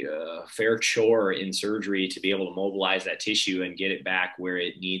be a fair chore in surgery to be able to mobilize that tissue and get it back where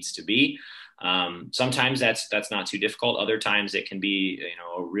it needs to be. Sometimes that's not too difficult. Other times it can be,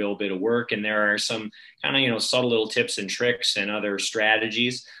 a real bit of work. And there are some kind of, subtle little tips and tricks and other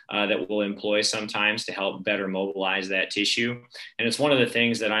strategies that we'll employ sometimes to help better mobilize that tissue. And it's one of the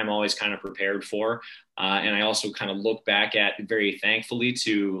things that I'm always kind of prepared for. And I also kind of look back at very thankfully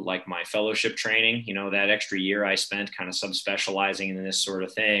to like my fellowship training, that extra year I spent kind of subspecializing in this sort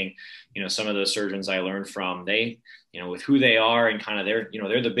of thing. Some of those surgeons I learned from, they, with who they are and kind of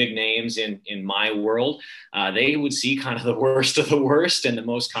they're the big names in my world. They would see kind of the worst of the worst and the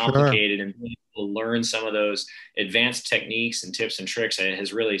most complicated, and being able to learn some of those advanced techniques and tips and tricks. It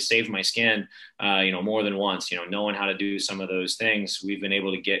has really saved my skin, more than once. Knowing how to do some of those things, we've been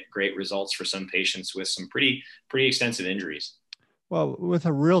able to get great results for some patients with some pretty extensive injuries. Well, with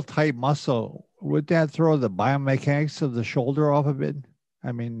a real tight muscle, would that throw the biomechanics of the shoulder off a bit?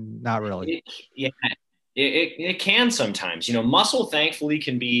 Not really. It can sometimes. Muscle thankfully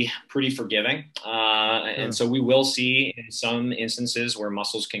can be pretty forgiving. And so we will see in some instances where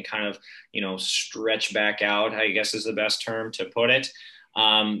muscles can kind of, stretch back out, I guess is the best term to put it.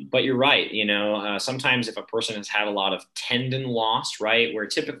 But you're right. Sometimes if a person has had a lot of tendon loss, right, where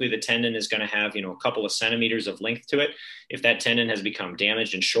typically the tendon is going to have, a couple of centimeters of length to it. If that tendon has become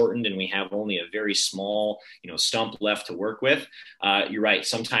damaged and shortened and we have only a very small, stump left to work with, you're right.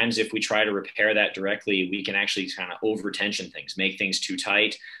 Sometimes if we try to repair that directly, we can actually kind of over-tension things, make things too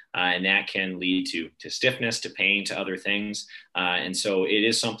tight. And that can lead to stiffness, to pain, to other things. And so it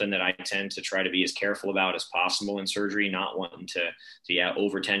is something that I tend to try to be as careful about as possible in surgery, not wanting to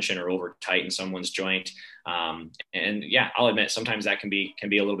over tension or over tighten someone's joint. I'll admit sometimes that can be a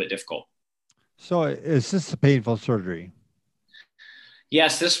little bit difficult. So is this a painful surgery?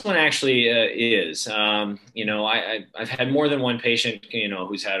 Yes, this one actually is. I've had more than one patient,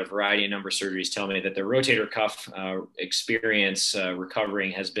 who's had a variety of number of surgeries tell me that their rotator cuff experience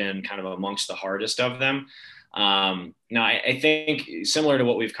recovering has been kind of amongst the hardest of them. Now, I think similar to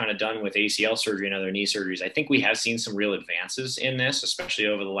what we've kind of done with ACL surgery and other knee surgeries, I think we have seen some real advances in this, especially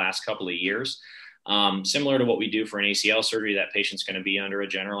over the last couple of years. Similar to what we do for an ACL surgery, that patient's going to be under a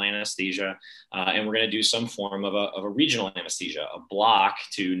general anesthesia, and we're going to do some form of a regional anesthesia, a block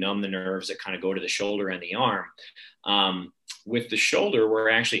to numb the nerves that kind of go to the shoulder and the arm. With the shoulder, we're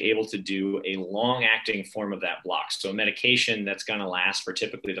actually able to do a long-acting form of that block. So a medication that's going to last for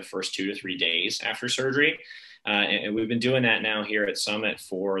typically the first 2 to 3 days after surgery. And we've been doing that now here at Summit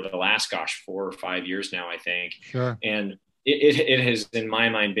for the last, 4 or 5 years now, I think. Sure. And it has, in my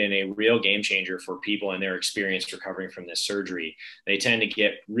mind, been a real game changer for people and their experience recovering from this surgery. They tend to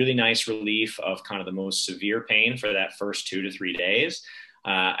get really nice relief of kind of the most severe pain for that first 2 to 3 days.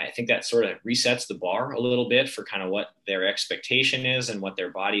 I think that sort of resets the bar a little bit for kind of what their expectation is and what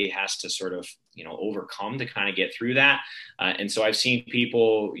their body has to sort of, overcome to kind of get through that. And so I've seen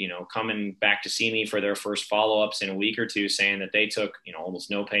people, coming back to see me for their first follow-ups in a week or two saying that they took,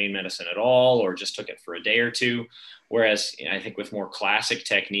 almost no pain medicine at all, or just took it for a day or two. Whereas I think with more classic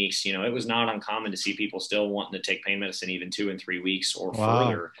techniques, it was not uncommon to see people still wanting to take pain medicine even 2 and 3 weeks or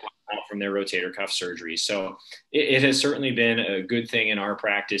further out from their rotator cuff surgery. So it has certainly been a good thing in our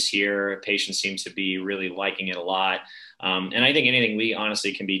practice here. Patients seem to be really liking it a lot. And I think anything we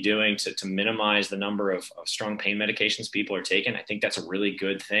honestly can be doing to minimize the number of strong pain medications people are taking, I think that's a really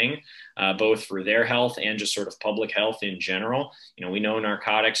good thing, both for their health and just sort of public health in general. We know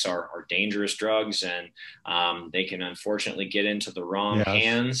narcotics are dangerous drugs, and they can unfortunately get into the wrong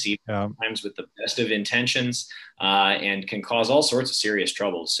hands, even sometimes with the best of intentions, and can cause all sorts of serious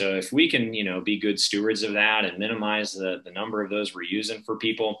troubles. So if we can, be good stewards of that and minimize the number of those we're using for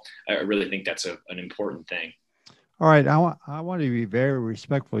people, I really think that's an important thing. All right. I want to be very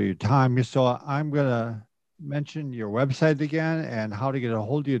respectful of your time. So I'm going to mention your website again and how to get a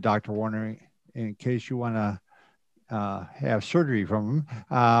hold of you, Dr. Warner, in case you want to have surgery from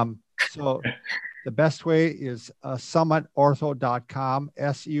him. So the best way is summitortho.com,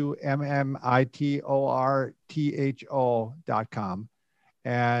 SUMMITORTHO.com.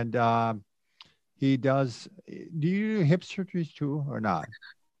 And he does, do you do hip surgeries too or not?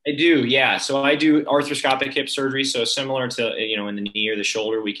 I do, yeah. So I do arthroscopic hip surgery. So similar to, in the knee or the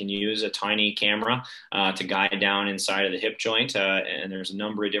shoulder, we can use a tiny camera to guide down inside of the hip joint. And there's a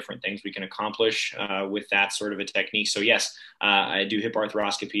number of different things we can accomplish with that sort of a technique. So yes, I do hip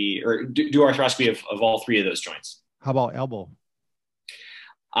arthroscopy, or do arthroscopy of all three of those joints. How about elbow?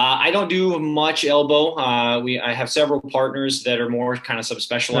 I don't do much elbow. I have several partners that are more kind of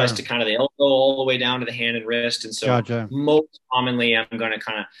subspecialized to kind of the elbow all the way down to the hand and wrist. And so most commonly, I'm going to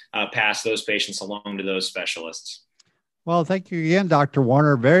kind of pass those patients along to those specialists. Well, thank you again, Dr.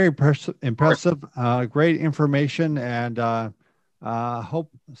 Warner. Very impressive, great information. And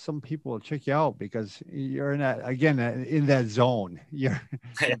hope some people will check you out because you're in that zone. You're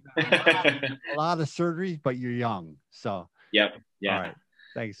a lot of surgeries, but you're young. So, yep. Yeah. All right.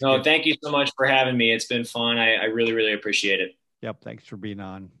 Thanks. No, thank you so much for having me. It's been fun. I really, really appreciate it. Yep. Thanks for being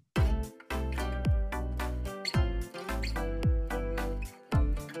on.